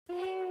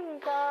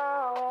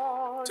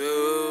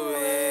Too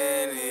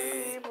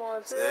many.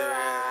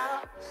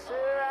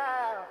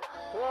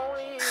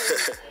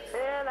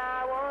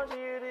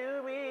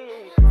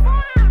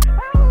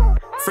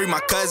 Free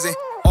my cousin.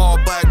 All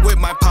black whip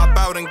might pop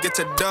out and get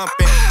to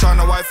dumping.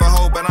 Tryna wife a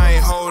hoe, but I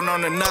ain't holding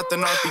on to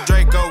nothing. RP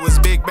Draco is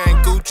Big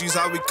Bang Gucci's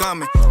how we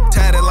coming.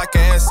 Tatted like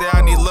an essay,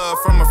 I need love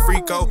from a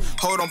freako.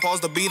 Hold on,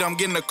 pause the beat, I'm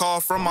getting a call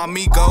from my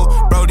amigo.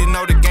 Brody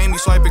know the game, he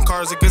swiping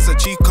cars against a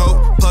cheat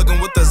code. Plugging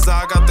with the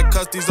Zog, got the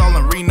custies all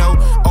in Reno.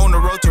 On the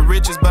road to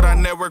riches, but I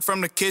network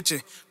from the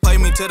kitchen. Play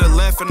me to the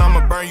left and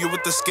I'ma burn you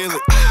with the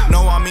skillet.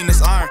 No, I mean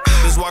it's iron.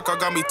 This walkout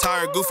got me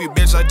tired. Goofy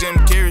bitch like Jim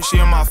Carrey, she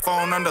on my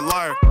phone under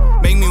liar.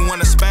 Make me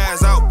wanna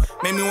spaz out,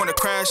 make me wanna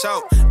crash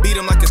out. Beat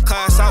him like it's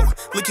class out,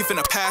 look you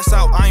finna pass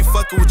out. I ain't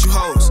fucking with you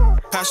hoes.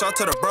 Pass out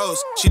to the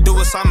bros, she do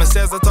what Simon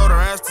says, I told her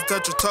ass to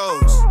touch her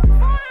toes.